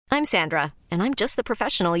I'm Sandra, and I'm just the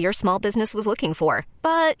professional your small business was looking for.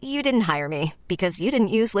 But you didn't hire me because you didn't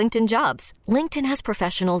use LinkedIn Jobs. LinkedIn has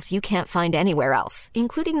professionals you can't find anywhere else,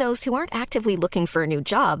 including those who aren't actively looking for a new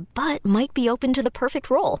job, but might be open to the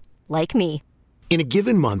perfect role, like me. In a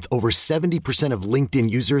given month, over 70% of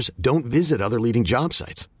LinkedIn users don't visit other leading job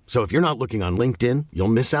sites. So if you're not looking on LinkedIn, you'll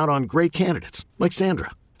miss out on great candidates like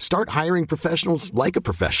Sandra. Start hiring professionals like a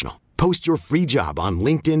professional. Post your free job on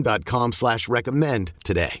linkedin.com/recommend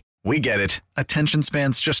today. We get it. Attention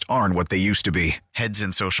spans just aren't what they used to be. Heads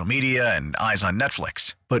in social media and eyes on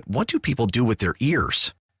Netflix. But what do people do with their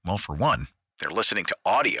ears? Well, for one, they're listening to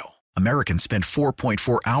audio. Americans spend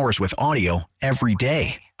 4.4 hours with audio every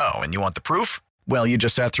day. Oh, and you want the proof? Well, you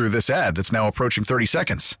just sat through this ad that's now approaching 30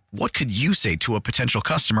 seconds. What could you say to a potential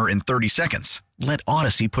customer in 30 seconds? Let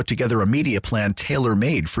Odyssey put together a media plan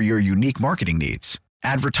tailor-made for your unique marketing needs.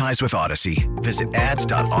 Advertise with Odyssey. Visit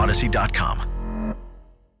ads.odyssey.com.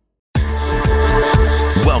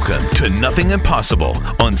 Welcome to Nothing Impossible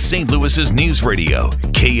on St. Louis's News Radio,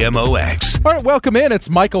 KMOX. All right, welcome in. It's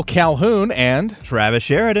Michael Calhoun and Travis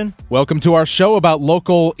Sheridan. Welcome to our show about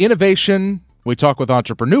local innovation. We talk with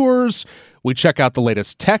entrepreneurs. We check out the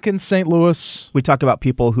latest tech in St. Louis. We talk about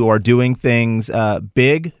people who are doing things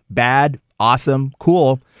big, bad, awesome,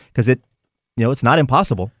 cool, because it's not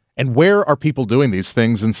impossible. And where are people doing these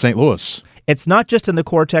things in St. Louis? It's not just in the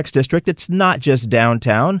Cortex district. It's not just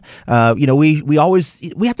downtown. We have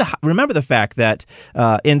to remember the fact that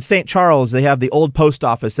in St. Charles, they have the old post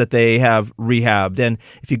office that they have rehabbed. And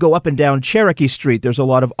if you go up and down Cherokee Street, there's a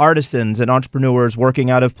lot of artisans and entrepreneurs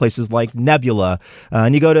working out of places like Nebula.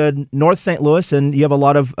 And you go to North St. Louis and you have a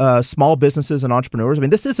lot of small businesses and entrepreneurs. I mean,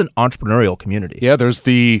 this is an entrepreneurial community. Yeah, there's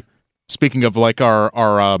speaking of like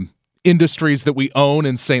our industries that we own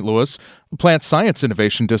in St. Louis, Plant Science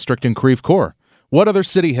Innovation District in Creve Coeur. What other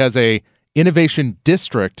city has a innovation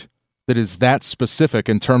district that is that specific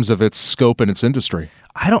in terms of its scope and its industry?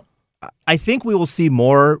 I think we will see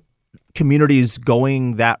more communities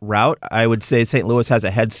going that route. I would say St. Louis has a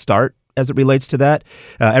head start as it relates to that.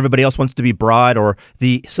 Everybody else wants to be broad or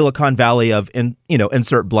the Silicon Valley of,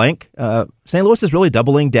 insert blank. St. Louis is really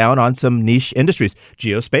doubling down on some niche industries.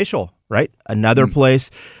 Geospatial, right? Another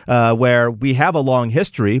place where we have a long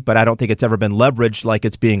history, but I don't think it's ever been leveraged like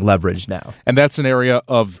it's being leveraged now. And that's an area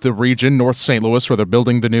of the region, North St. Louis, where they're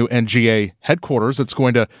building the new NGA headquarters. It's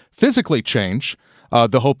going to physically change.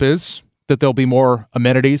 The hope is that there'll be more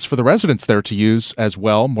amenities for the residents there to use as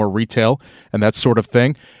well, more retail and that sort of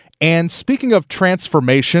thing. And speaking of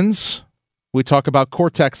transformations, we talk about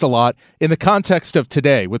Cortex a lot in the context of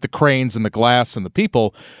today with the cranes and the glass and the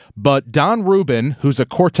people. But Don Rubin, who's a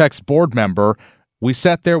Cortex board member, we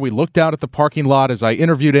sat there, we looked out at the parking lot as I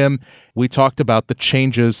interviewed him. We talked about the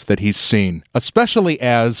changes that he's seen, especially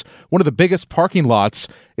as one of the biggest parking lots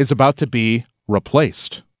is about to be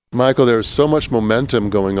replaced. Michael, there's so much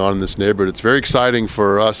momentum going on in this neighborhood. It's very exciting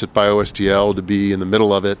for us at BioSTL to be in the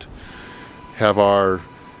middle of it, have our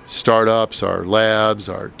startups, our labs,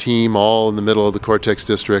 our team all in the middle of the Cortex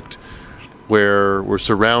district, where we're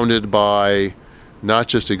surrounded by not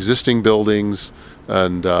just existing buildings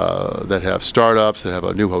and that have startups, that have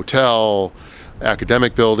a new hotel,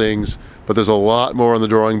 academic buildings, but there's a lot more on the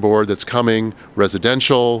drawing board that's coming.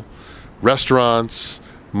 Residential, restaurants,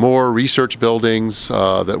 more research buildings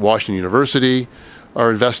that Washington University are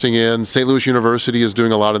investing in. St. Louis University is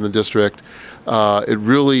doing a lot in the district. It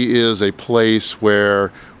really is a place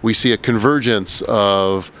where we see a convergence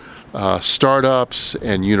of startups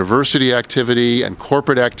and university activity and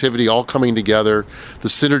corporate activity all coming together. The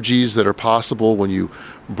synergies that are possible when you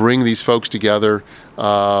bring these folks together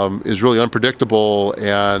is really unpredictable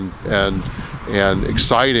and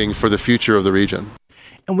exciting for the future of the region.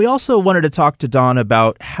 And we also wanted to talk to Don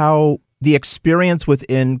about how the experience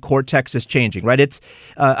within Cortex is changing, right? It's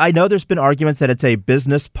I know there's been arguments that it's a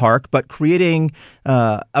business park, but creating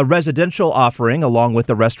a residential offering along with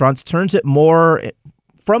the restaurants turns it more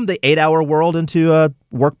from the 8-hour world into a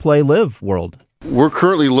work, play, live world. We're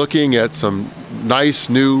currently looking at some nice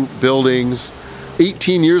new buildings.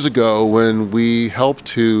 18 years ago, when we helped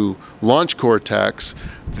to launch Cortex,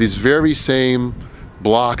 these very same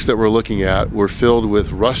blocks that we're looking at were filled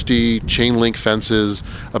with rusty chain link fences,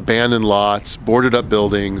 abandoned lots, boarded up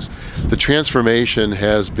buildings. The transformation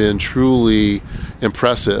has been truly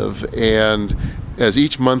impressive, and as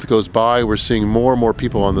each month goes by, we're seeing more and more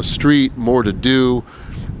people on the street, more to do,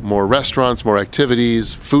 more restaurants, more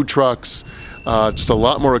activities, food trucks, just a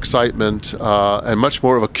lot more excitement and much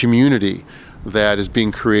more of a community that is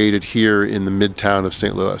being created here in the midtown of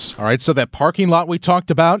St. Louis. All right, so that parking lot we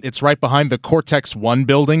talked about, it's right behind the Cortex 1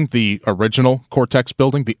 building, the original Cortex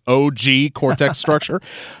building, the OG Cortex structure.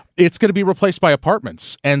 It's going to be replaced by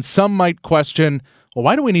apartments. And some might question, well,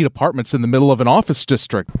 why do we need apartments in the middle of an office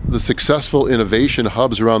district? The successful innovation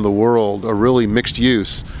hubs around the world are really mixed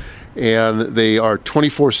use, and they are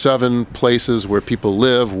 24/7 places where people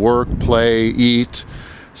live, work, play, eat,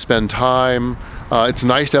 spend time. It's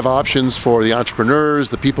nice to have options for the entrepreneurs,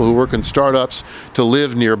 the people who work in startups, to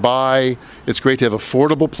live nearby. It's great to have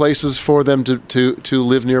affordable places for them to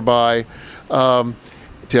live nearby, to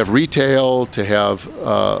have retail, to have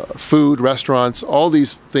food, restaurants. All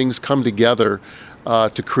these things come together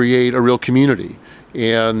to create a real community.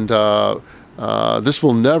 And this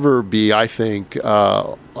will never be, I think,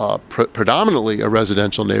 predominantly a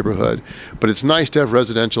residential neighborhood, but it's nice to have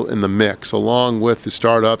residential in the mix, along with the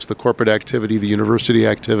startups, the corporate activity, the university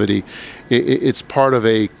activity. It's part of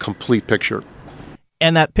a complete picture.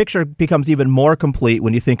 And that picture becomes even more complete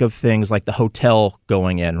when you think of things like the hotel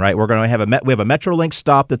going in, right? We're going to have we have a Metrolink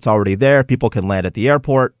stop that's already there. People can land at the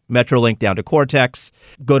airport, Metrolink down to Cortex,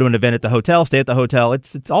 go to an event at the hotel, stay at the hotel.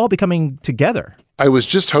 It's all becoming together. I was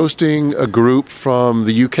just hosting a group from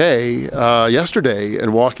the UK yesterday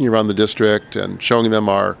and walking around the district and showing them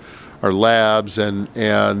our labs, and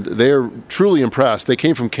they're truly impressed. They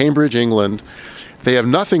came from Cambridge, England. They have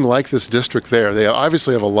nothing like this district there. They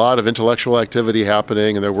obviously have a lot of intellectual activity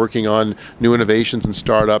happening, and they're working on new innovations and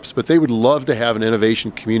startups, but they would love to have an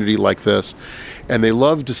innovation community like this. And they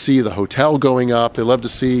love to see the hotel going up. They love to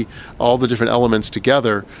see all the different elements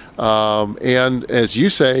together. And as you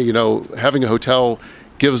say, having a hotel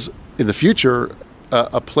gives, in the future,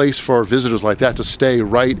 a place for visitors like that to stay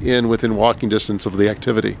right within walking distance of the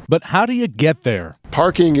activity. But how do you get there?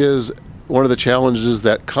 Parking is one of the challenges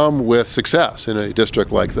that come with success in a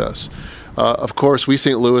district like this. Of course, we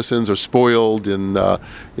St. Louisans are spoiled in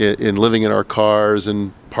living in our cars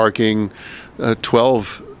and parking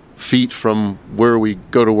 12 feet from where we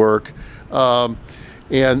go to work. And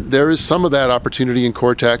there is some of that opportunity in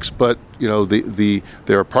Cortex, but there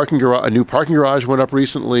are a new parking garage went up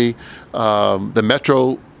recently. The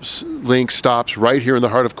Metro Link stops right here in the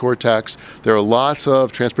heart of Cortex. There are lots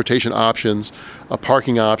of transportation options,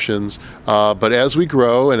 parking options, but as we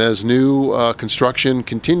grow and as new construction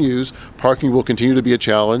continues, parking will continue to be a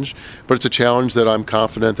challenge, but it's a challenge that I'm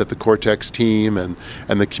confident that the Cortex team and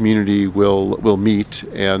the community will meet,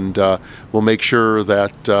 and will make sure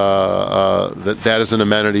that that is an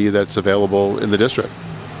amenity that's available in the district.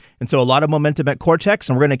 And so a lot of momentum at Cortex,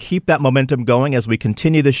 and we're going to keep that momentum going as we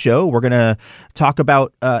continue the show. We're going to talk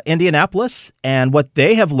about Indianapolis and what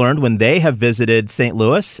they have learned when they have visited St.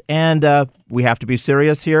 Louis. And we have to be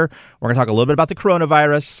serious here. We're going to talk a little bit about the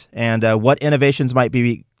coronavirus and what innovations might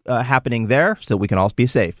be happening there so we can all be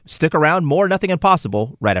safe. Stick around. More Nothing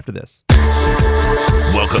Impossible right after this.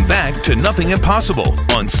 Welcome back to Nothing Impossible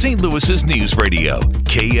on St. Louis's News Radio,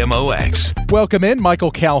 KMOX. Welcome in,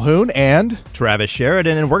 Michael Calhoun and Travis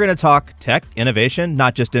Sheridan, and we're going to talk tech innovation,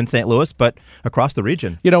 not just in St. Louis, but across the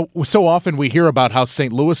region. So often we hear about how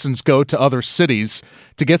St. Louisans go to other cities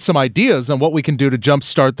to get some ideas on what we can do to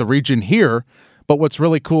jumpstart the region here. But what's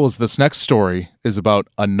really cool is this next story is about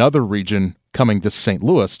another region coming to St.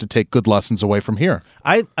 Louis to take good lessons away from here.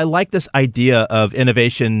 I like this idea of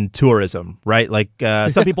innovation tourism, right? Like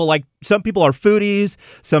some people are foodies,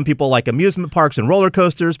 some people like amusement parks and roller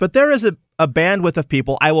coasters, but there is a bandwidth of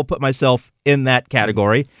people, I will put myself in that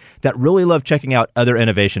category, that really love checking out other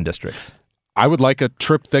innovation districts. I would like a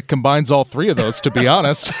trip that combines all three of those, to be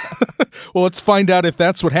honest. Well, let's find out if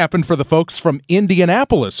that's what happened for the folks from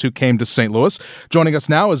Indianapolis who came to St. Louis. Joining us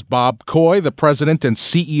now is Bob Coy, the president and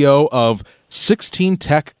CEO of 16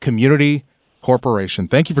 Tech Community Corporation.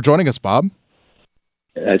 Thank you for joining us, Bob.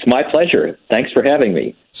 It's my pleasure. Thanks for having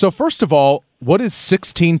me. So first of all, what is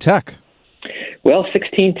 16 Tech? Well,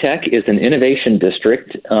 16 Tech is an innovation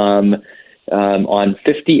district on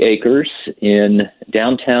 50 acres in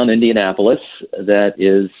downtown Indianapolis that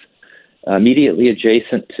is immediately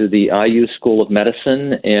adjacent to the IU School of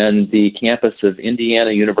Medicine and the campus of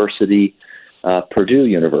Indiana University, Purdue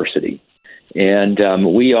University. And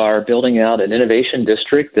we are building out an innovation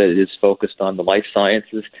district that is focused on the life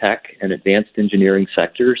sciences, tech, and advanced engineering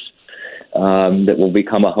sectors that will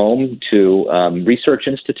become a home to research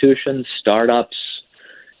institutions, startups,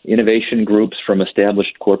 innovation groups from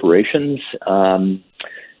established corporations. And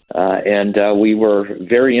we were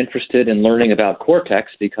very interested in learning about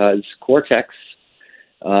Cortex because Cortex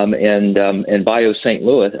and Bio St.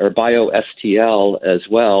 Louis, or Bio STL as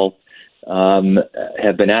well,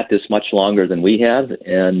 have been at this much longer than we have,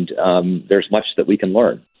 and there's much that we can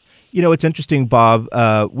learn. You know, it's interesting, Bob.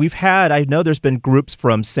 I know there's been groups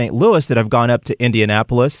from St. Louis that have gone up to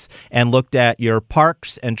Indianapolis and looked at your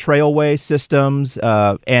parks and trailway systems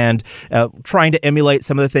and trying to emulate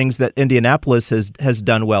some of the things that Indianapolis has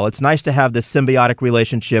done well. It's nice to have this symbiotic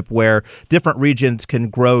relationship where different regions can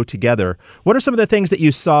grow together. What are some of the things that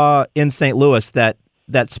you saw in St. Louis that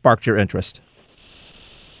sparked your interest?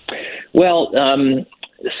 Well,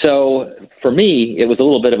 so for me, it was a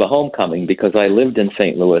little bit of a homecoming because I lived in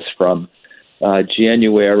St. Louis from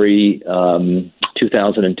January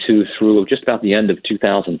 2002 through just about the end of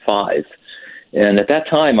 2005. And at that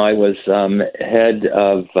time, I was head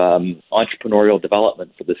of entrepreneurial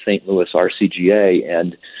development for the St. Louis RCGA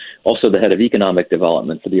and also the head of economic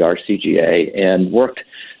development for the RCGA, and worked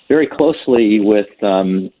very closely with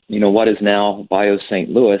what is now BioSt.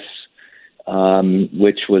 Louis,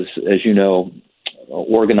 which was, as you know,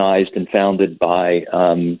 organized and founded by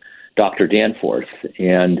Dr. Danforth.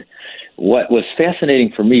 And what was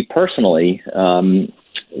fascinating for me personally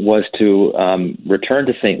was to return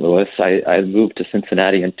to St. Louis. I moved to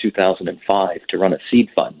Cincinnati in 2005 to run a seed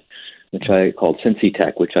fund, which I called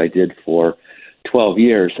CincyTech, which I did for 12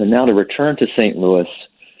 years. And now to return to St. Louis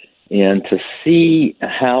and to see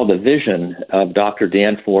how the vision of Dr.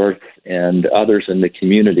 Danforth and others in the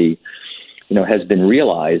community, has been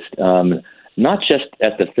realized, not just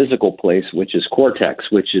at the physical place, which is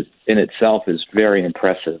Cortex, which is in itself is very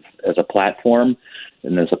impressive as a platform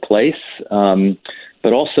and as a place,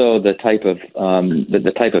 but also the type of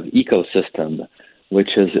ecosystem which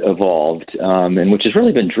has evolved and which has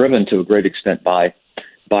really been driven to a great extent by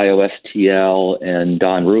BioSTL and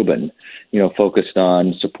Don Rubin, focused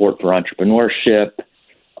on support for entrepreneurship,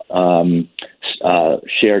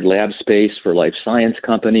 shared lab space for life science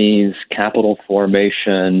companies, capital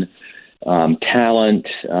formation, talent,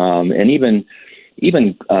 and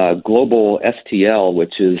even global STL,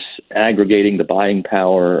 which is aggregating the buying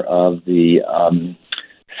power of the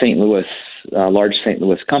St. Louis, large St.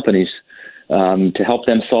 Louis companies to help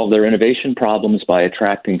them solve their innovation problems by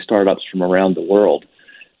attracting startups from around the world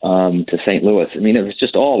to St. Louis. I mean, it was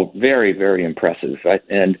just all very, very impressive. Right?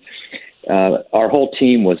 And our whole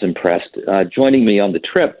team was impressed. Joining me on the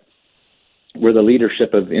trip were the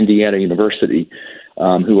leadership of Indiana University,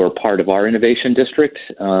 who are part of our innovation district.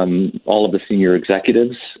 All of the senior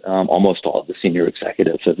executives, almost all of the senior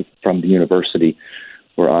executives from the university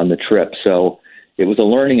were on the trip. So it was a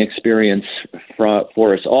learning experience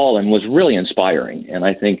for us all and was really inspiring. And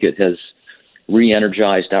I think it has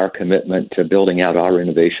re-energized our commitment to building out our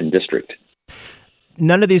innovation district.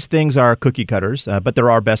 None of these things are cookie cutters, but there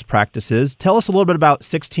are best practices. Tell us a little bit about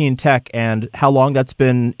 16 Tech and how long that's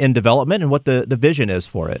been in development and what the vision is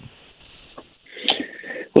for it.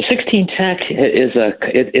 Well, 16 Tech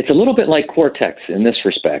it's a little bit like Cortex in this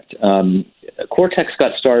respect. Cortex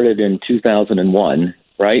got started in 2001,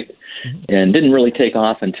 right? Mm-hmm. And didn't really take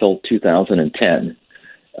off until 2010.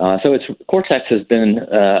 So Cortex has been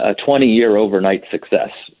a 20-year overnight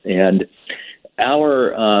success. And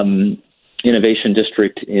our innovation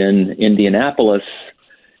district in Indianapolis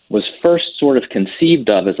was first sort of conceived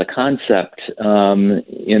of as a concept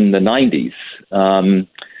in the 90s.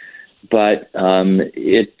 But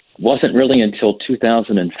it wasn't really until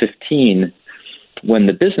 2015 when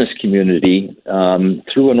the business community,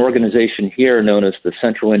 through an organization here known as the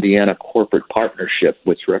Central Indiana Corporate Partnership,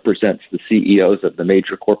 which represents the CEOs of the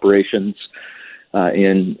major corporations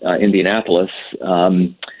in Indianapolis,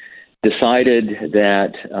 decided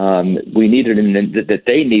that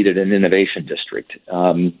they needed an innovation district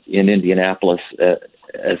in Indianapolis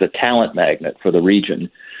as a talent magnet for the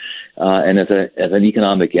region. And as an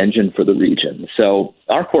economic engine for the region. So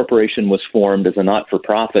our corporation was formed as a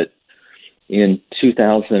not-for-profit in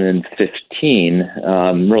 2015,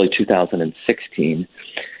 really 2016.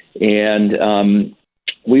 And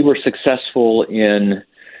we were successful in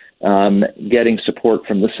getting support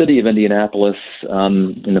from the city of Indianapolis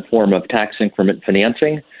in the form of tax increment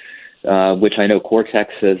financing, which I know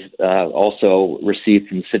Cortex has also received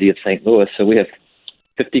from the city of St. Louis. So we have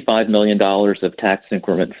 $55 million of tax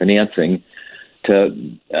increment financing to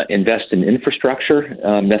invest in infrastructure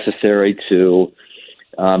necessary to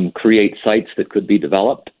create sites that could be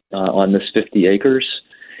developed on this 50 acres.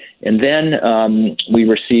 And then we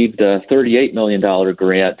received a $38 million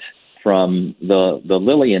grant from the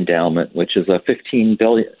Lilly Endowment, which is a $15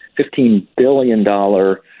 billion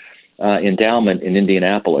endowment in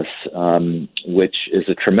Indianapolis, which is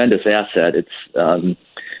a tremendous asset. It's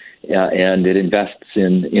and it invests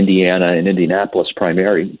in Indiana and Indianapolis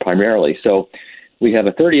primarily. So we have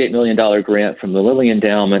a $38 million grant from the Lilly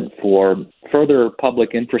Endowment for further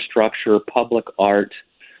public infrastructure, public art,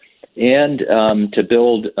 and to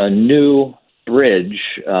build a new bridge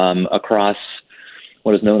across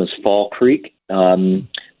what is known as Fall Creek,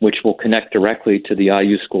 which will connect directly to the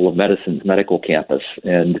IU School of Medicine's medical campus.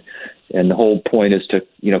 And the whole point is to,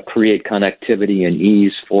 create connectivity and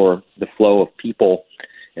ease for the flow of people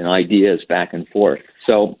and ideas back and forth.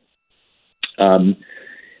 So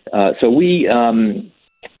we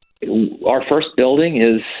our first building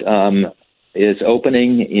is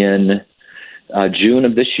opening in June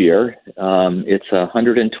of this year. It's a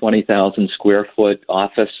 120,000 square foot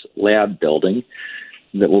office lab building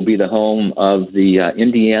that will be the home of the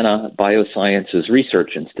Indiana Biosciences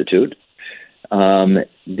Research Institute.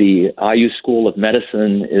 The IU School of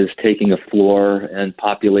Medicine is taking a floor and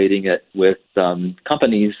populating it with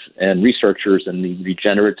companies and researchers in the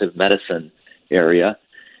regenerative medicine area.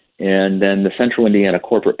 And then the Central Indiana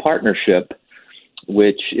Corporate Partnership,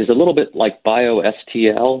 which is a little bit like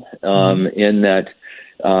BioSTL in that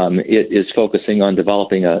it is focusing on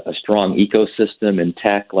developing a strong ecosystem in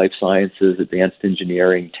tech, life sciences, advanced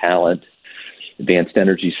engineering, talent, advanced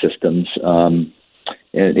energy systems.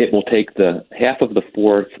 And it will take the half of the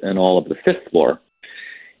fourth and all of the fifth floor.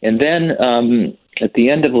 And then at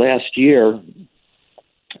the end of last year,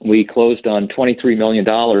 we closed on $23 million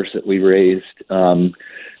that we raised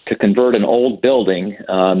to convert an old building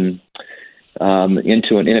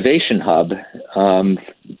into an innovation hub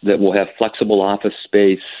that will have flexible office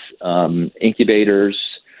space, incubators.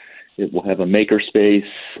 It will have a maker space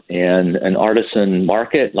and an artisan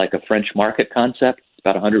market, like a French market concept,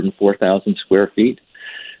 about 104,000 square feet,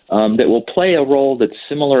 that will play a role that's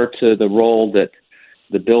similar to the role that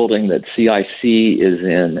the building that CIC is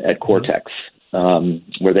in at Cortex,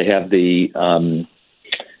 where they have the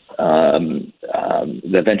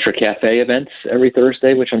Venture Cafe events every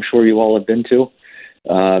Thursday, which I'm sure you all have been to.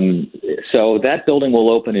 So that building will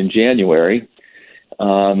open in January.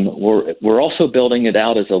 We're also building it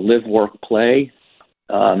out as a live, work, play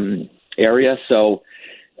area. So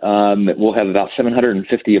we'll have about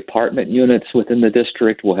 750 apartment units within the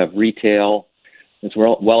district. We'll have retail, as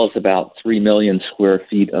well as about 3 million square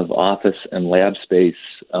feet of office and lab space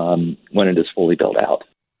when it is fully built out.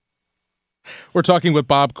 We're talking with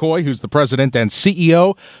Bob Coy, who's the president and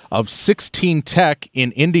CEO of 16 Tech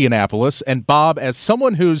in Indianapolis. And Bob, as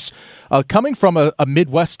someone who's coming from a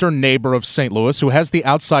Midwestern neighbor of St. Louis, who has the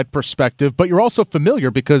outside perspective, but you're also familiar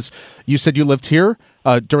because you said you lived here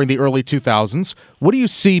during the early 2000s. What do you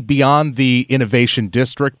see beyond the Innovation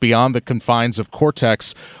District, beyond the confines of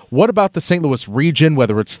Cortex? What about the St. Louis region,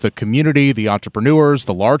 whether it's the community, the entrepreneurs,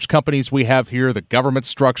 the large companies we have here, the government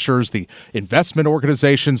structures, the investment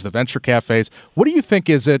organizations, the venture cafes? What do you think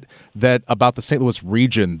is it that about the St. Louis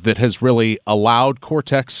region that has really allowed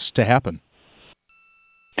Cortex to happen?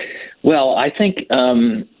 Well, I think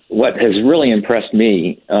what has really impressed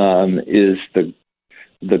me is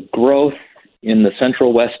the growth in the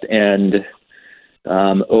Central West End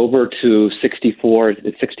over to 64.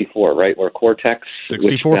 It's 64, right? Where Cortex,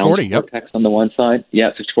 6440, yep. Cortex on the one side,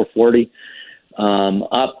 6440,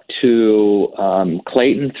 up to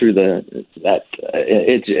Clayton through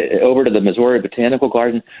over to the Missouri Botanical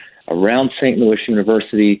Garden, around St. Louis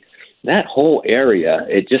University. That whole area,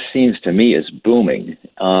 it just seems to me, is booming,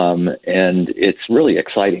 and it's really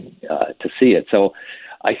exciting to see it. So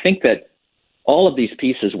I think that all of these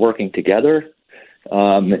pieces working together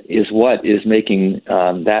is what is making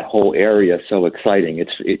that whole area so exciting.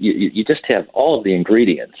 You just have all of the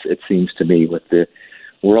ingredients, it seems to me, with the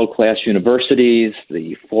world-class universities,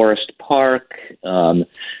 the Forest Park,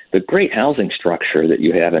 the great housing structure that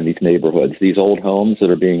you have in these neighborhoods, these old homes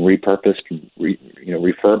that are being repurposed,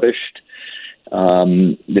 refurbished,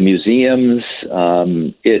 the museums.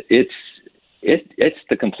 It's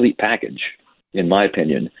the complete package, in my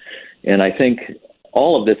opinion. And I think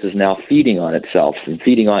all of this is now feeding on itself and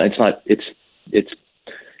it's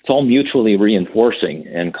all mutually reinforcing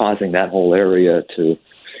and causing that whole area to,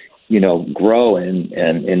 grow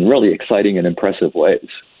in really exciting and impressive ways.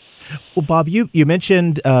 Well, Bob, you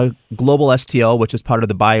mentioned Global STL, which is part of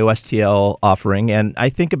the BioSTL offering, and I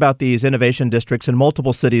think about these innovation districts in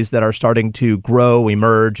multiple cities that are starting to grow,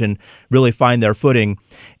 emerge, and really find their footing.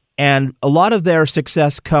 And a lot of their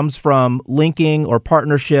success comes from linking or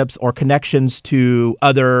partnerships or connections to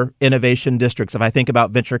other innovation districts. If I think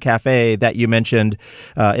about Venture Cafe that you mentioned,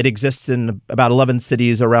 it exists in about 11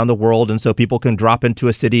 cities around the world. And so people can drop into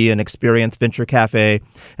a city and experience Venture Cafe,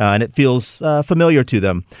 and it feels familiar to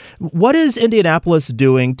them. What is Indianapolis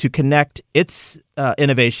doing to connect its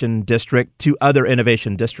innovation district to other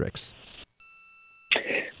innovation districts?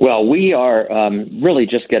 Well, we are really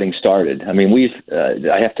just getting started. I mean,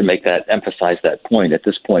 I have to emphasize that point. At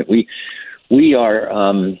this point, we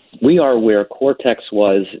are where Cortex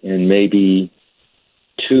was in maybe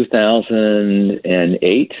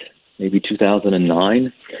 2008, maybe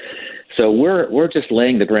 2009. So we're just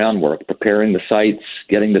laying the groundwork, preparing the sites,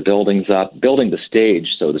 getting the buildings up, building the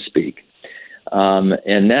stage, so to speak.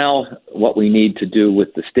 And now what we need to do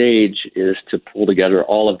with the stage is to pull together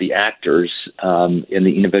all of the actors in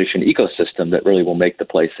the innovation ecosystem that really will make the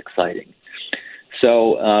place exciting.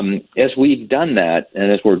 So as we've done that,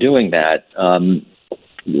 and as we're doing that,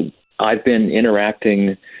 I've been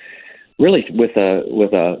interacting really with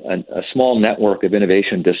a small network of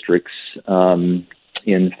innovation districts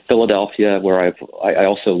in Philadelphia, where I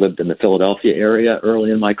also lived in the Philadelphia area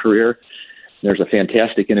early in my career. There's a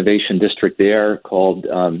fantastic innovation district there called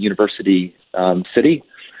University City,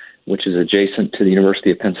 which is adjacent to the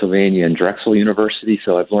University of Pennsylvania and Drexel University.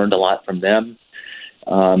 So I've learned a lot from them.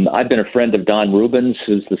 I've been a friend of Don Rubens,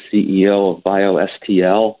 who's the CEO of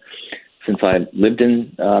BioSTL, since I lived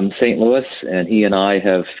in St. Louis, and he and I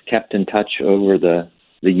have kept in touch over the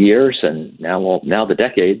years and now the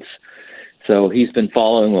decades. So he's been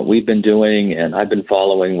following what we've been doing, and I've been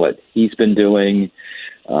following what he's been doing.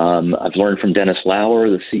 I've learned from Dennis Lauer,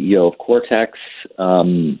 the CEO of Cortex.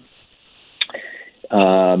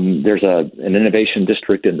 There's an innovation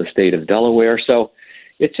district in the state of Delaware. So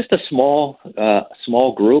it's just a small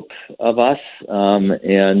group of us,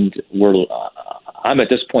 and I'm at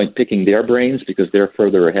this point picking their brains because they're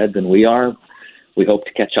further ahead than we are. We hope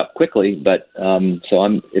to catch up quickly, but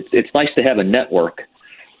it's nice to have a network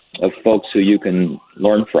of folks who you can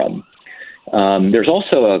learn from. There's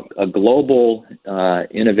also a global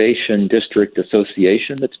innovation district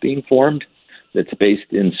association that's being formed that's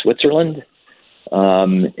based in Switzerland,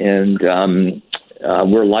 and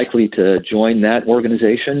we're likely to join that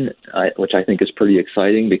organization, which I think is pretty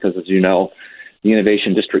exciting because, as you know, the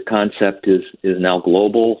innovation district concept is now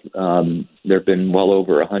global. There have been well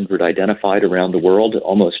over 100 identified around the world,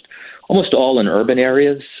 almost all in urban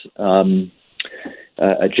areas,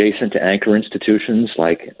 adjacent to anchor institutions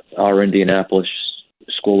like our Indianapolis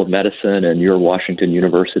School of Medicine and your Washington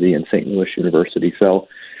University and St. Louis University. So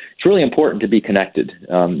it's really important to be connected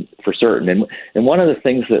for certain. And one of the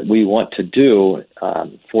things that we want to do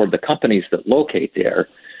for the companies that locate there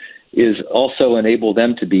is also enable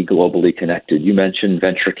them to be globally connected. You mentioned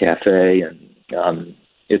Venture Cafe and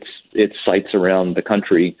its sites around the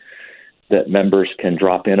country that members can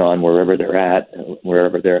drop in on wherever they're at,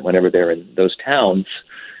 whenever they're in those towns.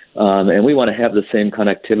 And we want to have the same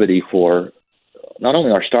connectivity for not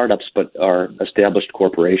only our startups, but our established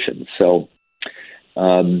corporations. So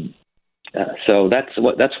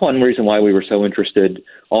that's one reason why we were so interested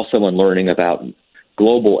also in learning about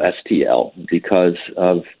global STL, because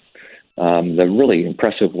of the really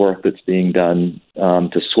impressive work that's being done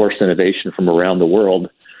to source innovation from around the world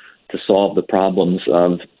to solve the problems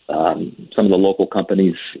of some of the local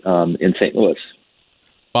companies in St. Louis.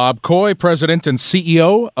 Bob Coy, President and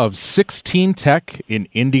CEO of 16 Tech in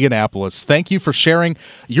Indianapolis. Thank you for sharing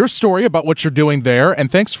your story about what you're doing there, and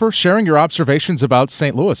thanks for sharing your observations about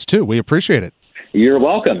St. Louis, too. We appreciate it. You're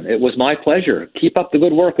welcome. It was my pleasure. Keep up the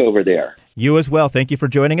good work over there. You as well. Thank you for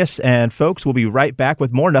joining us. And folks, we'll be right back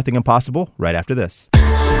with more Nothing Impossible right after this.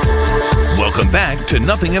 Welcome back to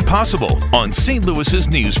Nothing Impossible on St. Louis's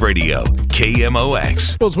News Radio,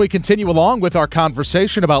 KMOX. As we continue along with our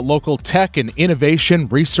conversation about local tech and innovation,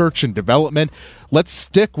 research and development, let's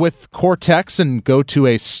stick with Cortex and go to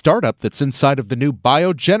a startup that's inside of the new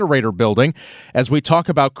biogenerator building as we talk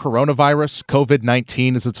about coronavirus,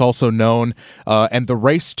 COVID-19 as it's also known, and the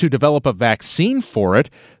race to develop a vaccine for it.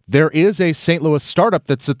 There is a St. Louis startup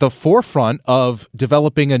that's at the forefront of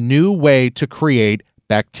developing a new way to create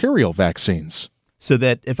bacterial vaccines. So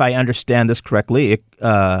that, if I understand this correctly,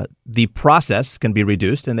 the process can be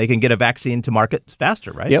reduced and they can get a vaccine to market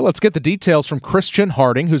faster, right? Yeah, let's get the details from Christian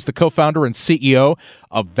Harding, who's the co-founder and CEO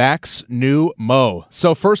of VaxNewMo.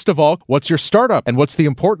 So first of all, what's your startup and what's the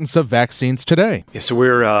importance of vaccines today? Yeah, so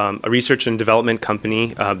we're a research and development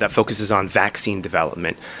company that focuses on vaccine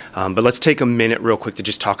development. But let's take a minute real quick to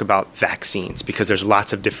just talk about vaccines, because there's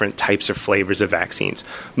lots of different types or flavors of vaccines.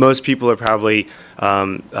 Most people are probably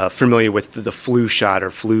familiar with the flu shot or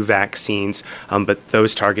flu vaccines, but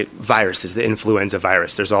those target viruses, the influenza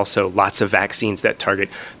virus. There's also lots of vaccines that target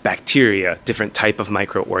bacteria, different type of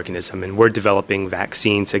microorganism, and we're developing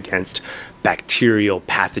vaccines against bacterial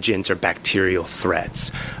pathogens or bacterial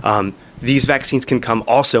threats. These vaccines can come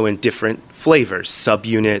also in different flavors,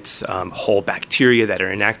 subunits, whole bacteria that are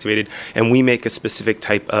inactivated, and we make a specific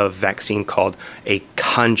type of vaccine called a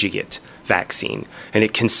conjugate vaccine, and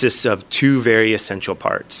it consists of two very essential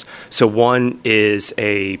parts. So one is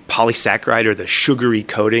a polysaccharide, or the sugary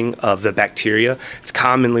coating of the bacteria. It's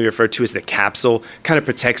commonly referred to as the capsule. Kind of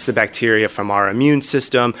protects the bacteria from our immune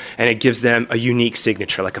system, and it gives them a unique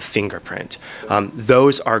signature, like a fingerprint.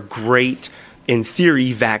 Those are great, in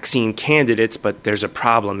theory, vaccine candidates, but there's a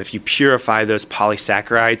problem. If you purify those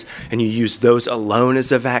polysaccharides and you use those alone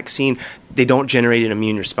as a vaccine, they don't generate an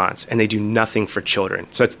immune response, and they do nothing for children.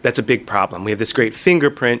 So that's a big problem. We have this great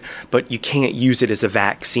fingerprint, but you can't use it as a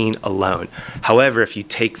vaccine alone. However, if you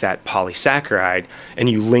take that polysaccharide and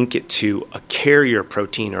you link it to a carrier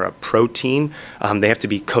protein or a protein, they have to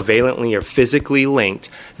be covalently or physically linked.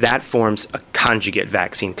 That forms a conjugate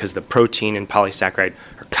vaccine because the protein and polysaccharide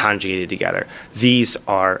are conjugated together. These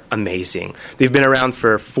are amazing. They've been around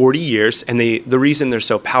for 40 years, and the reason they're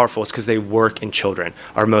so powerful is because they work in children,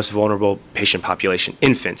 our most vulnerable patient population,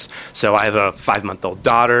 infants. So I have a 5-month-old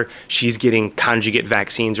daughter. She's getting conjugate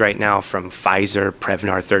vaccines right now from Pfizer,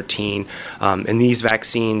 Prevnar 13. And these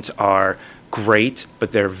vaccines are great,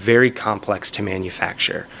 but they're very complex to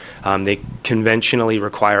manufacture. They conventionally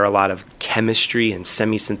require a lot of chemistry and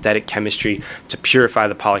semi-synthetic chemistry to purify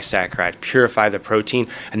the polysaccharide, purify the protein,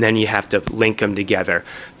 and then you have to link them together.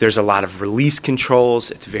 There's a lot of release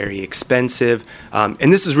controls. It's very expensive.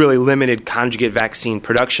 And this has really limited conjugate vaccine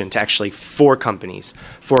production to actually 4 companies.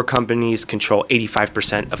 4 companies control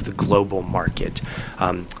 85% of the global market.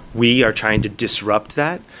 We are trying to disrupt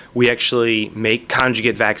that. We actually make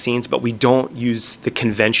conjugate vaccines, but we don't use the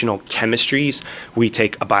conventional chemistries. We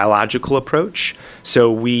take a biological approach.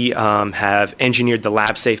 So we have engineered the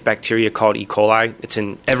lab-safe bacteria called E. coli. It's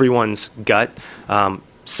in everyone's gut.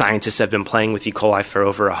 Scientists have been playing with E. coli for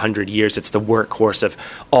over 100 years. It's the workhorse of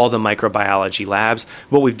all the microbiology labs.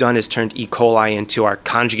 What we've done is turned E. coli into our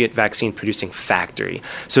conjugate vaccine producing factory.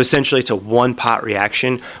 So essentially it's a one-pot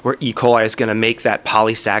reaction where E. coli is going to make that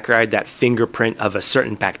polysaccharide, that fingerprint of a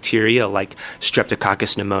certain bacteria like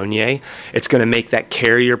Streptococcus pneumoniae. It's going to make that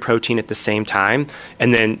carrier protein at the same time.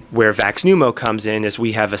 And then where VaxPneumo comes in is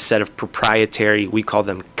we have a set of proprietary, we call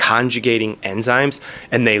them conjugating enzymes,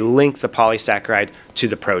 and they link the polysaccharide to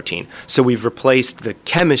the protein. So we've replaced the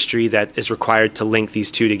chemistry that is required to link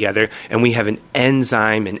these two together, and we have an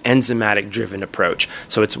enzyme and enzymatic driven approach.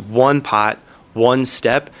 So it's one pot, one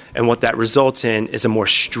step, and what that results in is a more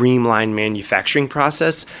streamlined manufacturing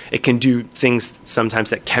process. It can do things sometimes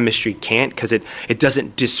that chemistry can't because it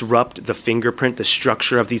doesn't disrupt the fingerprint, the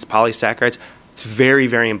structure of these polysaccharides. It's very,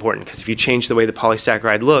 very important because if you change the way the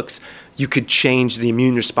polysaccharide looks, you could change the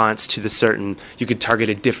immune response to you could target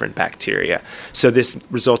a different bacteria. So this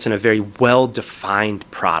results in a very well-defined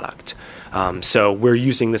product. So we're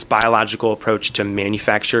using this biological approach to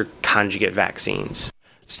manufacture conjugate vaccines.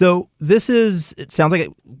 So it sounds like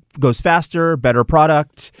it goes faster, better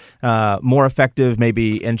product, more effective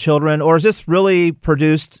maybe in children, or is this really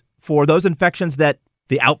produced for those infections that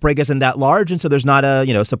the outbreak isn't that large, and so there's not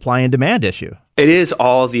a supply and demand issue? It is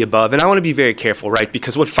all of the above, and I want to be very careful, right?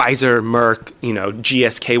 Because what Pfizer, Merck,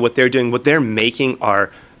 GSK, what they're making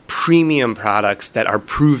are premium products that are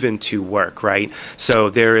proven to work, right? So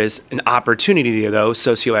there is an opportunity, though,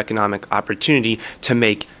 socioeconomic opportunity to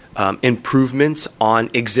make improvements on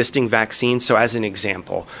existing vaccines. So as an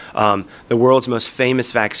example, the world's most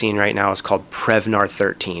famous vaccine right now is called Prevnar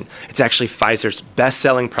 13. It's actually Pfizer's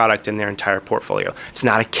best-selling product in their entire portfolio. It's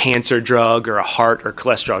not a cancer drug or a heart or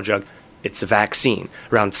cholesterol drug. It's a vaccine,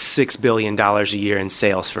 around $6 billion a year in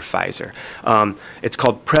sales for Pfizer. It's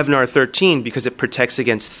called Prevnar 13 because it protects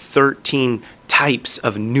against 13 types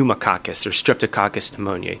of pneumococcus or Streptococcus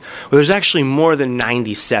pneumoniae. Well, there's actually more than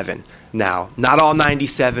 97 now. Not all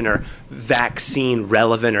 97 are vaccine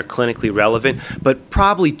relevant or clinically relevant, but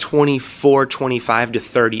probably 24, 25 to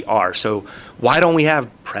 30 are. So why don't we have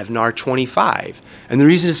Prevnar 25? And the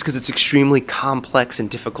reason is because it's extremely complex and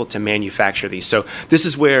difficult to manufacture these. So this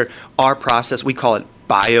is where our process, we call it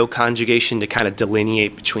bioconjugation to kind of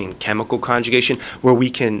delineate between chemical conjugation, where we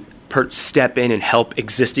can step in and help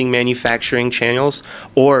existing manufacturing channels,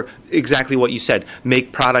 or exactly what you said,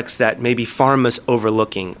 make products that maybe pharma's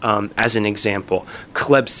overlooking. As an example,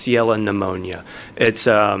 Klebsiella pneumonia. It's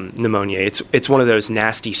pneumonia. It's one of those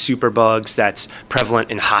nasty superbugs that's prevalent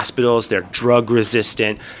in hospitals. They're drug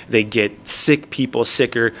resistant. They get sick people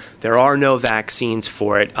sicker. There are no vaccines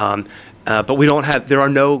for it, but there are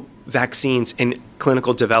no vaccines in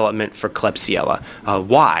clinical development for Klebsiella.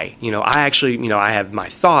 Why? I actually, I have my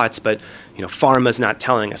thoughts, but pharma's not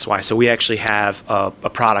telling us why. So we actually have a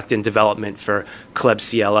product in development for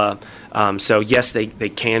Klebsiella. So yes, they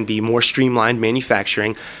can be more streamlined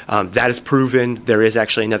manufacturing. That is proven. There is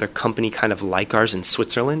actually another company kind of like ours in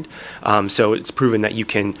Switzerland. So it's proven that you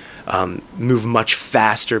can move much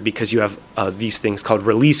faster because you have these things called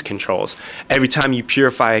release controls. Every time you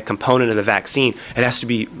purify a component of the vaccine, it has to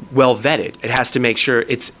be well vetted. It has to make sure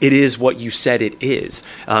it is what you said it is.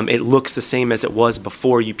 It looks the same as it was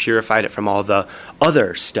before you purified it from all the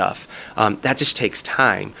other stuff. That just takes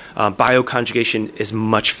time. Bioconjugation is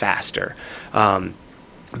much faster.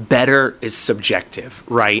 Better is subjective,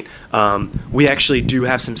 right? We actually do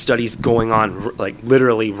have some studies going on, like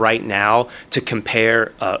literally right now, to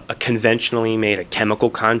compare a conventionally made a chemical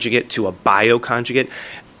conjugate to a bioconjugate.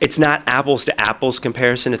 It's not apples to apples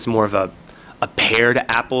comparison. It's more of a pair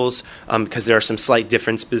to apples because there are some slight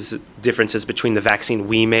differences between the vaccine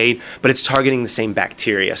we made, but it's targeting the same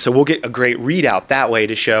bacteria. So we'll get a great readout that way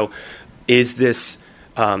to show, is this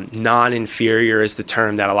non-inferior is the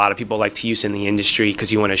term that a lot of people like to use in the industry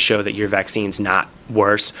because you want to show that your vaccine's not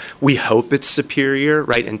worse. We hope it's superior,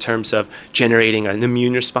 right, in terms of generating an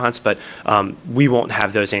immune response, but we won't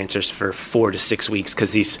have those answers for 4 to 6 weeks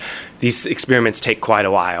because these experiments take quite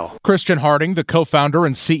a while. Christian Harding, the co-founder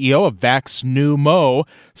and CEO of VaxNumo.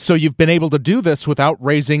 So you've been able to do this without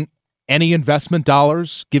raising any investment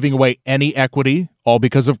dollars, giving away any equity, all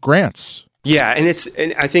because of grants. Yeah,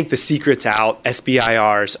 and I think the secret's out.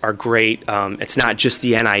 SBIRs are great. It's not just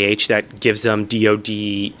the NIH that gives them, DOD,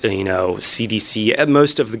 CDC.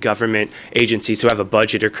 Most of the government agencies who have a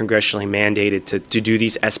budget are congressionally mandated to do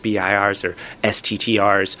these SBIRs or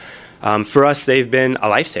STTRs. For us, they've been a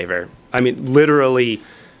lifesaver. I mean, literally,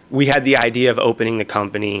 we had the idea of opening the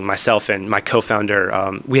company, myself and my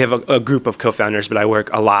co-founder. We have a group of co-founders, but I work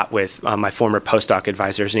a lot with my former postdoc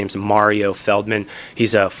advisor. His name's Mario Feldman.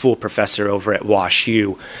 He's a full professor over at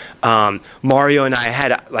WashU. Mario and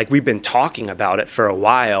I we've been talking about it for a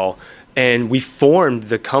while, and we formed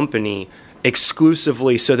the company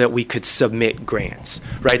exclusively so that we could submit grants,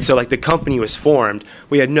 right? So the company was formed,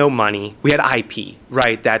 we had no money, we had IP,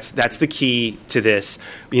 right? That's the key to this.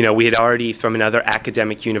 We had already, from another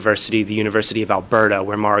academic university, the University of Alberta,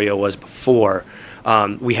 where Mario was before,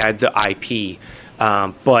 we had the IP,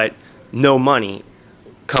 but no money.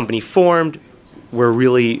 Company formed, we're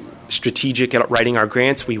really strategic at writing our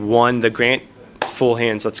grants. We won the grant, full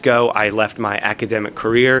hands, let's go. I left my academic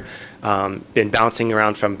career, been bouncing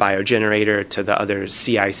around from Biogenerator to the other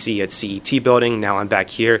CIC at CET building. Now I'm back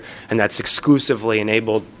here, and that's exclusively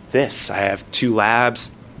enabled this. I have 2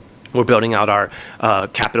 labs. We're building out our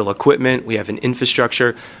capital equipment. We have an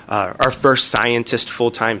infrastructure. Our first scientist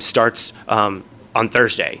full-time starts on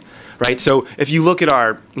Thursday. Right. So if you look at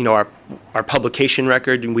our publication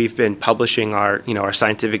record, and we've been publishing our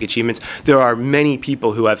scientific achievements, there are many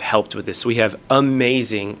people who have helped with this. We have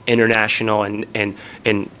amazing international and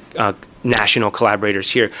national collaborators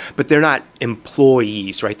here, but they're not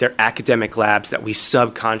employees, right? They're academic labs that we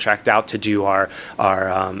subcontract out to do our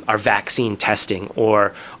vaccine testing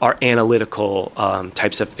or our analytical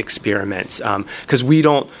types of experiments. Because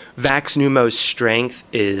VaxNumo's strength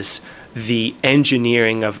is the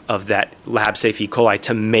engineering of that lab safe E. coli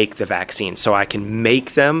to make the vaccine. So I can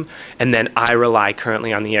make them, and then I rely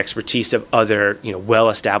currently on the expertise of other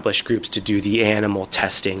well-established groups to do the animal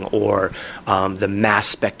testing or the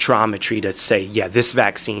mass spectrometry to say, yeah, this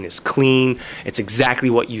vaccine is clean, it's exactly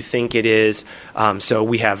what you think it is. So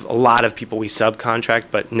we have a lot of people we subcontract,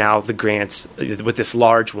 but now the grants, with this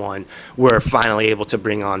large one, we're finally able to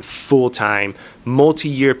bring on full-time,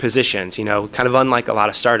 multi-year positions, kind of unlike a lot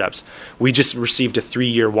of startups. We just received a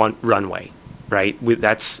 3-year runway, right?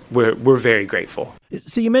 We're very grateful.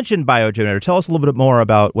 So you mentioned Biogenerator. Tell us a little bit more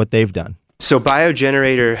about what they've done. So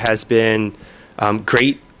Biogenerator has been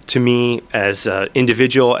great to me as an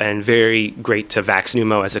individual and very great to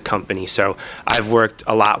VaxNumo as a company. So I've worked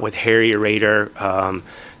a lot with Harry Rader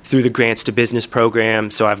through the Grants to Business program.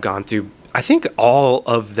 So I've gone through, I think, all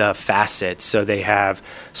of the facets. So they have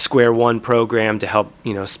Square One program to help,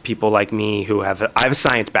 people like me who I have a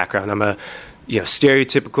science background. I'm a,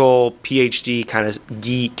 stereotypical PhD kind of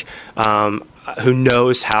geek who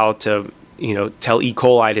knows how to, tell E.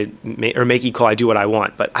 coli or make E. coli do what I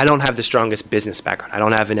want. But I don't have the strongest business background. I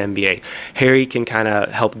don't have an MBA. Harry can kind of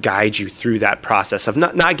help guide you through that process of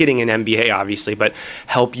not getting an MBA, obviously, but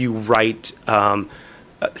help you write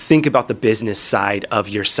think about the business side of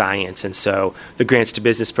your science. And so the Grants to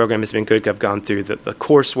Business program has been good. I've gone through the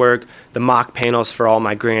coursework, the mock panels for all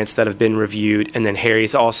my grants that have been reviewed. And then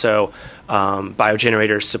Harry's also,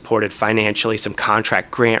 BioGenerators supported financially some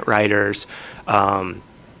contract grant writers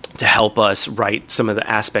to help us write some of the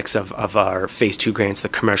aspects of our phase 2 grants, the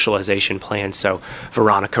commercialization plan. So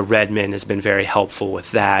Veronica Redmond has been very helpful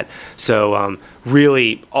with that. So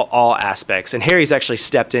really all aspects. And Harry's actually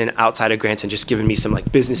stepped in outside of grants and just given me some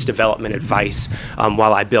like business development advice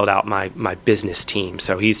while I build out my business team.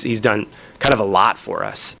 So he's done kind of a lot for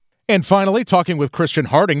us. And finally, talking with Christian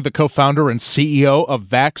Harding, the co-founder and CEO of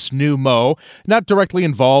VaxPneumo, not directly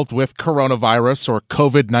involved with coronavirus or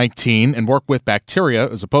COVID-19 and work with bacteria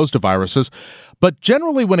as opposed to viruses. But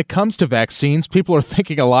generally, when it comes to vaccines, people are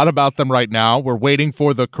thinking a lot about them right now. We're waiting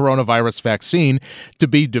for the coronavirus vaccine to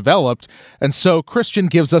be developed. And so Christian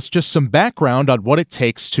gives us just some background on what it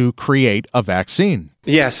takes to create a vaccine.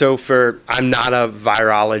 Yeah, so I'm not a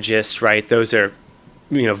virologist, right? Those are,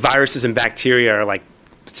 viruses and bacteria are like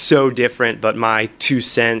so different, but my 2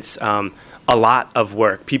 cents, a lot of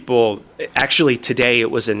work. People, actually today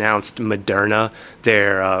it was announced Moderna,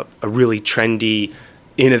 they're a really trendy,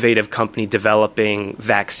 innovative company developing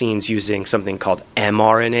vaccines using something called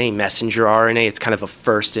mRNA, messenger RNA. It's kind of a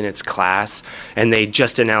first in its class. And they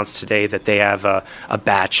just announced today that they have a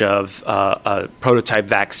batch of a prototype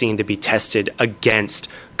vaccine to be tested against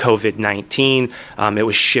COVID-19. It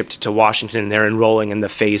was shipped to Washington, and they're enrolling in the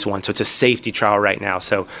phase 1. So it's a safety trial right now.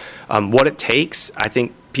 So what it takes, I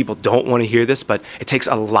think people don't want to hear this, but it takes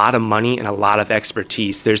a lot of money and a lot of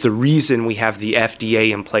expertise. There's a reason we have the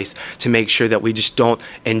FDA in place to make sure that we just don't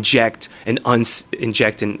inject an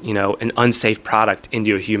unsafe product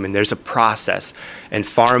into a human. There's a process, and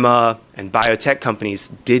pharma and biotech companies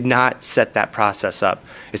did not set that process up.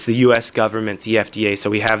 It's the U.S. government, the FDA. So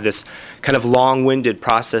we have this kind of long-winded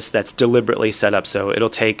process that's deliberately set up. So it'll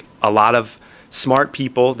take a lot of smart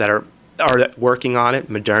people that are working on it.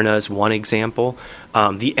 Moderna is one example.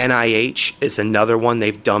 The NIH is another one.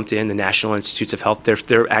 They've dumped in the National Institutes of Health.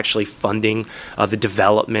 They're actually funding the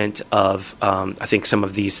development of I think some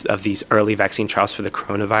of these early vaccine trials for the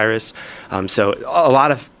coronavirus. So a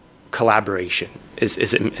lot of collaboration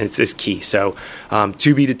is key. So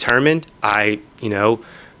to be determined. I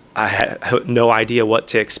have no idea what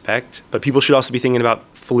to expect, but people should also be thinking about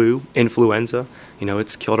influenza.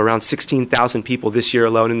 It's killed around 16,000 people this year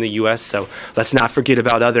alone in the U.S., so let's not forget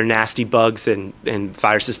about other nasty bugs and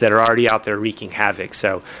viruses that are already out there wreaking havoc.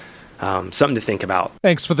 So something to think about.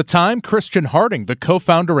 Thanks for the time, Christian Harding, the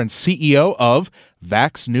co-founder and CEO of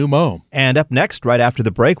VaxPneumo. And up next, right after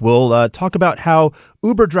the break, we'll talk about how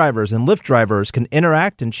Uber drivers and Lyft drivers can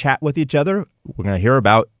interact and chat with each other. We're going to hear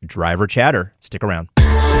about driver chatter. Stick around.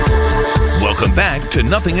 Welcome back to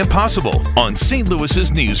Nothing Impossible on St.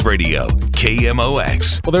 Louis's News Radio,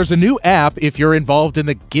 KMOX. Well, there's a new app if you're involved in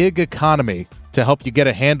the gig economy to help you get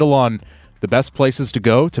a handle on the best places to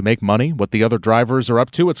go to make money, what the other drivers are up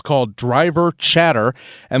to. It's called Driver Chatter.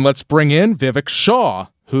 And let's bring in Vivek Shah,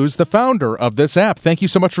 who's the founder of this app. Thank you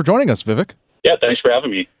so much for joining us, Vivek. Yeah, thanks for having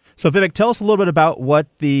me. So, Vivek, tell us a little bit about what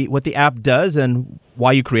the app does and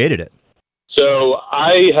why you created it. So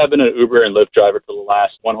I have been an Uber and Lyft driver for the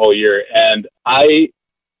last one whole year, and I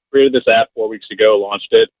created this app 4 weeks ago,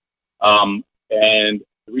 launched it. And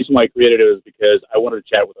the reason why I created it was because I wanted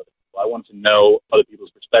to chat with other people. I wanted to know other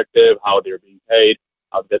people's perspective, how they're being paid,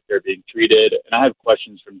 how they're being treated. And I have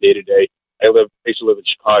questions from day to day. I used to live in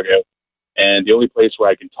Chicago, and the only place where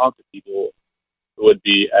I can talk to people would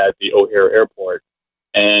be at the O'Hare Airport.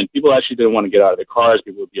 And people actually didn't want to get out of their cars.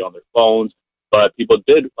 People would be on their phones. But people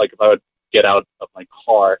did, like if I would get out of my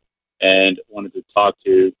car and wanted to talk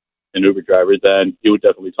to an Uber driver, then he would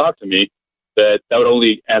definitely talk to me. That would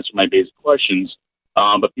only answer my basic questions.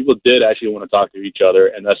 But people did actually want to talk to each other,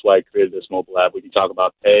 and that's why I created this mobile app. We can talk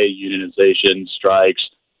about pay, unionization, strikes,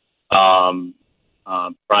 prime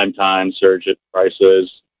time, surge at prices,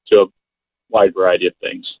 to a wide variety of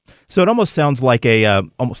things. So it almost sounds like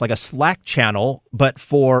almost like a Slack channel, but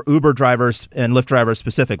for Uber drivers and Lyft drivers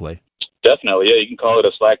specifically. Definitely, yeah. You can call it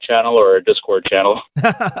a Slack channel or a Discord channel.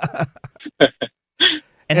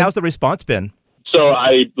 And how's the response been? So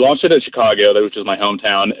I launched it in Chicago, which is my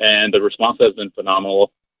hometown, and the response has been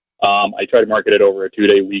phenomenal. I tried to market it over a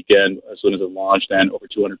 2-day weekend as soon as it launched, and over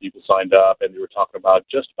 200 people signed up, and they were talking about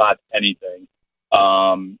just about anything.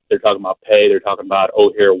 They're talking about pay. They're talking about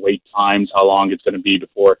O'Hare wait times, how long it's going to be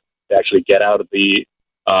before they actually get out of the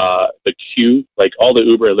queue. Like all the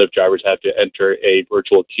Uber and Lyft drivers have to enter a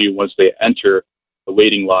virtual queue once they enter the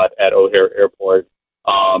waiting lot at O'Hare Airport.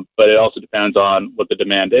 But it also depends on what the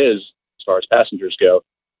demand is as far as passengers go.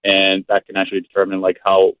 and that can actually determine like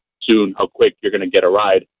how quick you're going to get a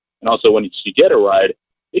ride. And also when you get a ride,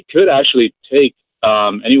 it could actually take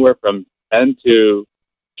anywhere from 10 to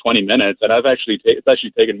 20 minutes. And it's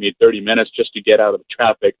actually taken me 30 minutes just to get out of the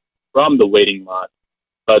traffic from the waiting lot.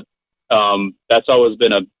 But that's always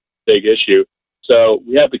been a big issue. So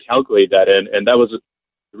we have to calculate that in. And that was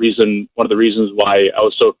one of the reasons why I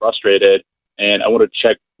was so frustrated. And I wanted to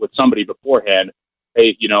check with somebody beforehand,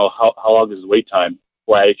 hey, how long is the wait time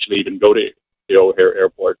before I actually even go to the O'Hare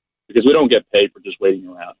Airport? Because we don't get paid for just waiting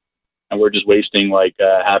around. And we're just wasting like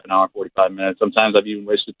half an hour, 45 minutes. Sometimes I've even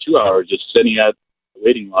wasted 2 hours just sitting at the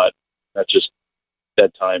waiting lot. That's just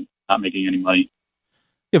dead time, not making any money.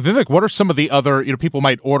 Yeah, Vivek, what are some of the other, people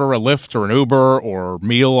might order a Lyft or an Uber or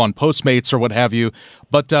meal on Postmates or what have you.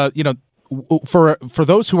 But, for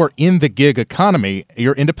those who are in the gig economy,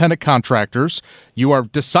 you're independent contractors, you are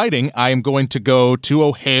deciding, I am going to go to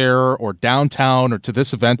O'Hare or downtown or to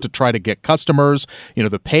this event to try to get customers.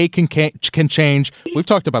 The pay can change. We've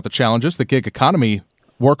talked about the challenges the gig economy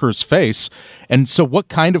workers face. And so what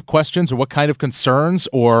kind of questions or what kind of concerns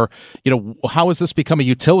or, how has this become a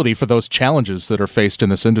utility for those challenges that are faced in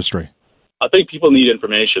this industry? I think people need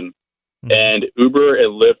information. And Uber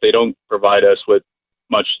and Lyft, they don't provide us with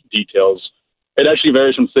much details. It actually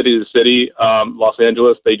varies from city to city. Los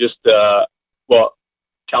Angeles, they just,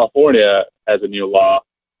 California has a new law,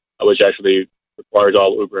 which actually requires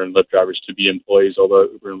all Uber and Lyft drivers to be employees, although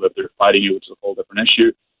Uber and Lyft are fighting it, which is a whole different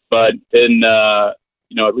issue. But in,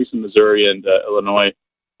 at least in Missouri and Illinois,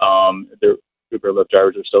 the Uber and Lyft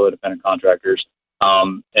drivers are still independent contractors.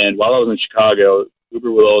 And while I was in Chicago,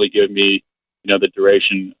 Uber would only give me, the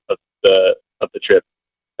duration of the trip.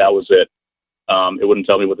 That was it. It wouldn't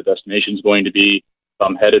tell me what the destination is going to be. If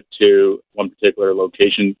I'm headed to one particular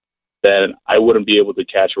location, then I wouldn't be able to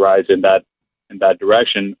catch rides in that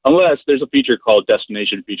direction unless there's a feature called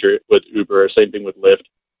destination feature with Uber. Same thing with Lyft.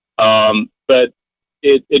 But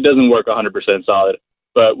it doesn't work 100% solid.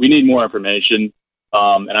 But we need more information.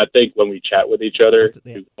 And I think when we chat with each other,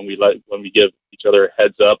 when we give each other a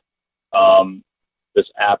heads up, this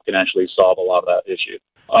app can actually solve a lot of that issue.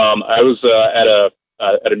 I was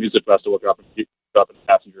at a music festival dropping a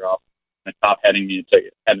passenger off, and a cop handing me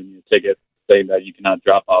a ticket saying that you cannot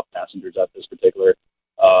drop off passengers at this particular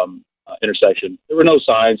intersection. There were no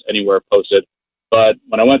signs anywhere posted, but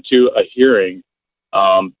when I went to a hearing,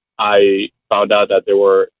 I found out that there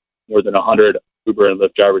were more than 100 Uber and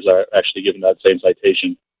Lyft drivers are actually given that same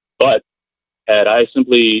citation. But had I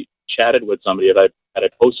simply chatted with somebody, had I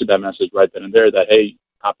posted that message right then and there that, hey,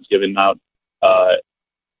 cop is giving out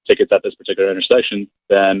tickets at this particular intersection,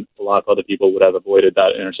 then a lot of other people would have avoided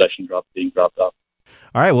that intersection being dropped off.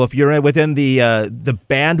 All right. Well, if you're within the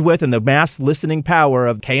bandwidth and the mass listening power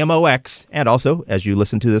of KMOX, and also as you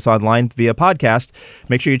listen to this online via podcast,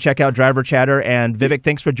 make sure you check out Driver Chatter. And Vivek,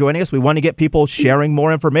 thanks for joining us. We want to get people sharing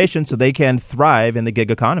more information so they can thrive in the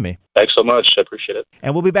gig economy. Thanks so much. I appreciate it.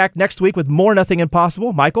 And we'll be back next week with more Nothing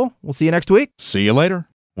Impossible. Michael, we'll see you next week. See you later.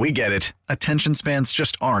 We get it. Attention spans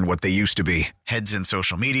just aren't what they used to be. Heads in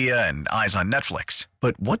social media and eyes on Netflix.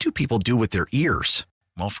 But what do people do with their ears?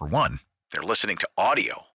 Well, for one, they're listening to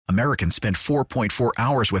audio. Americans spend 4.4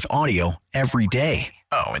 hours with audio every day.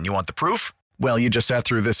 Oh, and you want the proof? Well, you just sat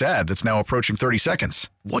through this ad that's now approaching 30 seconds.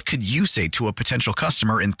 What could you say to a potential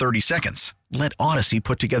customer in 30 seconds? Let Odyssey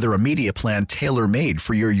put together a media plan tailor-made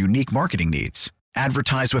for your unique marketing needs.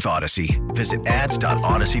 Advertise with Odyssey. Visit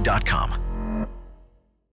ads.odyssey.com.